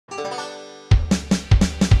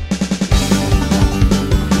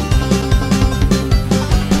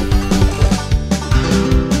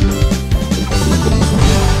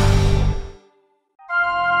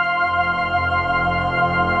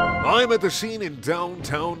I'm at the scene in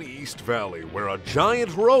downtown East Valley, where a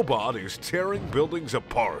giant robot is tearing buildings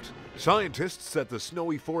apart. Scientists at the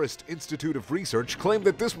Snowy Forest Institute of Research claim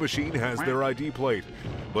that this machine has their ID plate,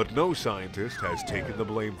 but no scientist has taken the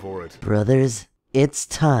blame for it. Brothers, it's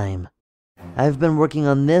time. I've been working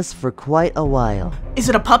on this for quite a while. Is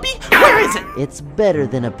it a puppy? Where is it? It's better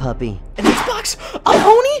than a puppy. An Xbox? A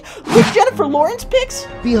pony? With Jennifer Lawrence pics?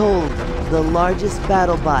 Behold, the largest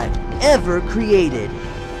BattleBot ever created.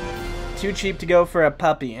 Too cheap to go for a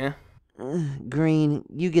puppy, eh? Green,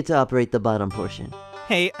 you get to operate the bottom portion.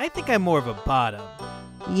 Hey, I think I'm more of a bottom.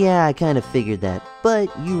 Yeah, I kind of figured that,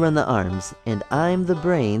 but you run the arms, and I'm the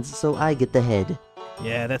brains, so I get the head.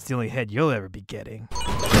 Yeah, that's the only head you'll ever be getting.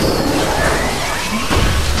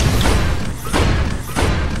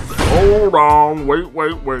 Hold on,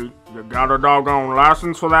 wait. You got a doggone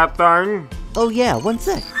license for that thing? Oh yeah, one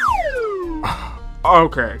sec.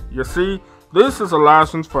 Okay, you see, this is a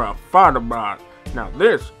license for a fighter bot. Now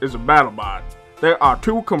this is a battle bot. There are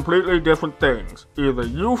two completely different things. Either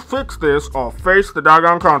you fix this or face the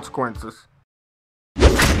doggone consequences.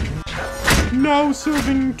 Now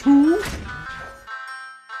serving two?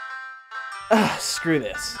 Screw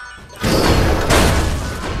this.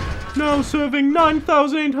 Now serving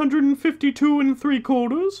 9,852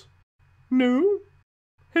 3/4. No?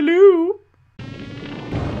 Hello?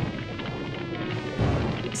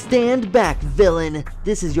 Stand back, villain!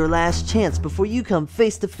 This is your last chance before you come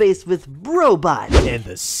face to face with Brobot! And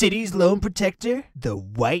the city's lone protector, the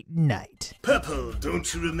White Knight. Purple,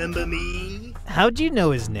 don't you remember me? How'd you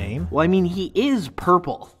know his name? Well, I mean, he is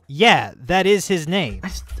purple. Yeah, that is his name.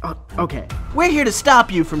 Okay. We're here to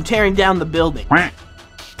stop you from tearing down the building.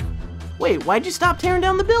 Wait, why'd you stop tearing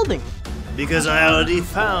down the building? Because I already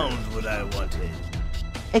found what I wanted.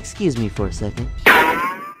 Excuse me for a second.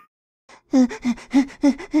 Bring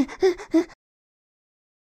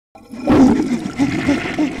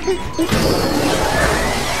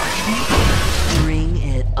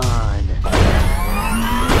it on.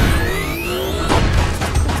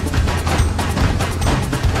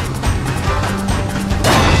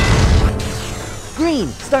 Green,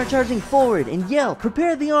 start charging forward and yell,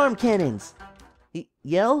 prepare the arm cannons.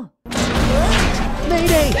 Yell?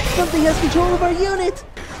 Mayday! Something has control of our unit!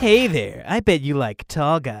 Hey there, I bet you like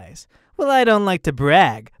tall guys. Well, I don't like to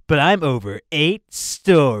brag, but I'm over 8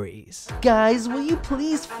 stories. Guys, will you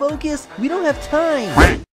please focus? We don't have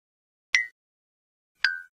time.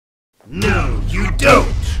 No, you don't!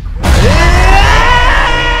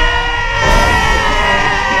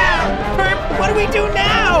 What do we do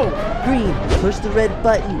now? Green, push the red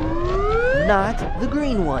button. Not the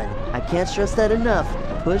green one. I can't stress that enough.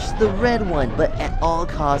 Push the red one, but at all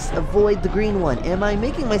costs, avoid the green one. Am I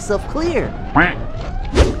making myself clear?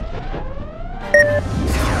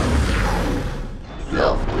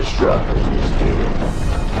 Self-destruct initiated.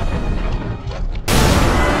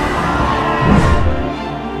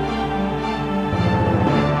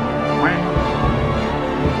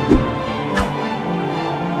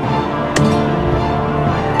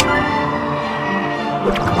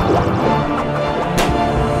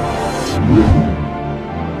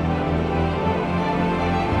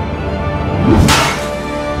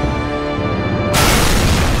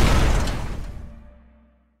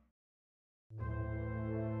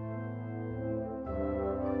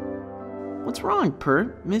 What's wrong,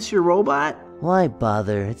 Pert? Miss your robot? Why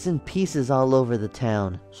bother? It's in pieces all over the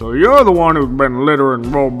town. So you're the one who's been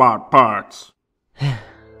littering robot parts.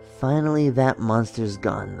 Finally, that monster's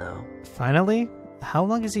gone, though. Finally? How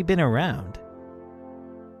long has he been around?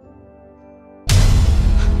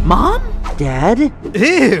 Mom? Dad?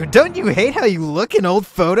 Ew, don't you hate how you look in old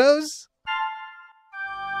photos?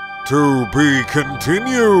 To be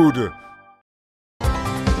continued.